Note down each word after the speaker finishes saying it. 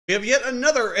We have yet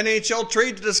another NHL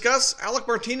trade to discuss. Alec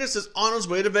Martinez is on his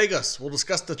way to Vegas. We'll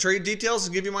discuss the trade details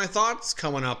and give you my thoughts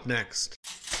coming up next.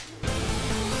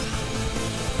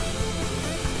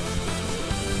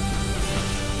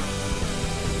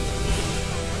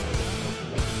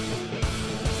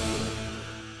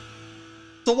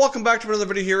 So welcome back to another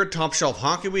video here at Top Shelf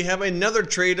Hockey. We have another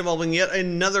trade involving yet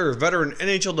another veteran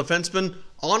NHL defenseman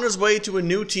on his way to a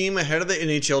new team ahead of the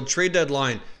NHL Trade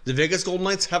Deadline. The Vegas Golden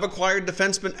Knights have acquired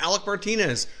defenseman Alec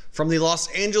Martinez from the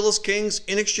Los Angeles Kings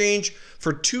in exchange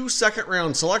for 2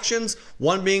 second-round selections,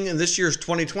 one being in this year's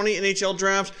 2020 NHL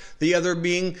Draft, the other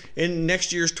being in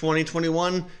next year's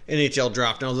 2021 NHL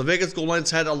Draft. Now, the Vegas Golden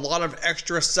Knights had a lot of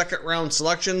extra second-round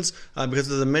selections because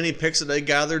of the many picks that they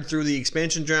gathered through the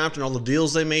expansion draft and all the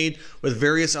deals they made with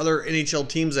various other NHL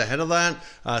teams ahead of that.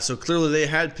 So clearly they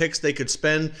had picks they could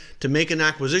spend to make an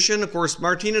acquisition. Of course,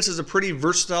 Martinez is a pretty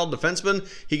versatile defenseman.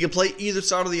 He can play either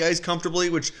side of the ice comfortably,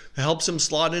 which helps him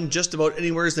slot in just about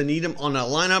anywhere as they need him on that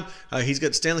lineup. He's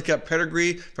got Stanley Cup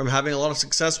pedigree from having a lot of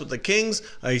success with the Kings.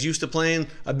 He's used to playing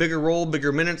a bigger role,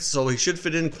 bigger minutes, so he should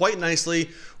fit in quite nicely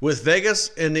with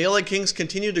Vegas. And the LA Kings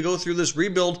continue to go through this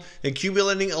rebuild,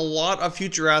 accumulating a lot of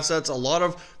future assets, a lot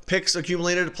of picks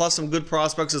accumulated, plus some good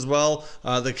prospects as well.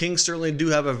 The Kings certainly do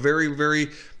have a very,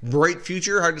 very bright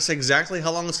future. Hard to say exactly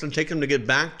how long it's going to take them to get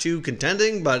back to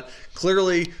contending, but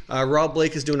clearly Rob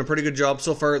Blake is doing a pretty good job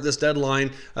so far at this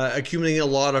deadline, accumulating a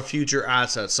lot of future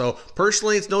assets. So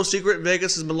personally, it's no secret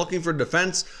Vegas has been looking for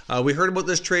defense. We heard about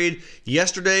this trade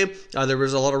yesterday. There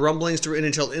was a lot of rumblings through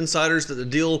NHL insiders that the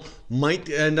deal might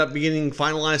end up getting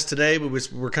finalized today, but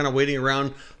we're kind of waiting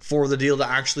around for the deal to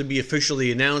actually be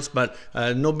officially announced, but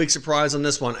no big surprise on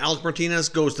this one. Alec Martinez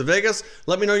goes to Vegas.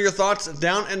 Let me know your thoughts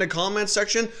down in the comments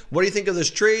section. What do you think of this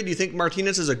trade? Do you think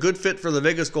Martinez is a good fit for the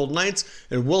Vegas Golden Knights?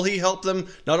 And will he help them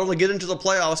not only get into the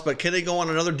playoffs, but can they go on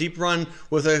another deep run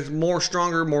with a more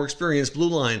stronger, more experienced blue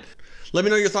line? Let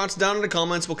me know your thoughts down in the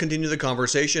comments. We'll continue the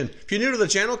conversation. If you're new to the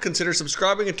channel, consider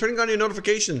subscribing and turning on your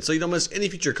notifications so you don't miss any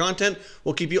future content.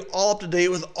 We'll keep you all up to date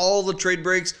with all the trade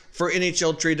breaks for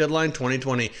NHL Trade Deadline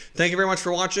 2020. Thank you very much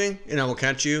for watching, and I will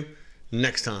catch you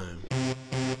next time.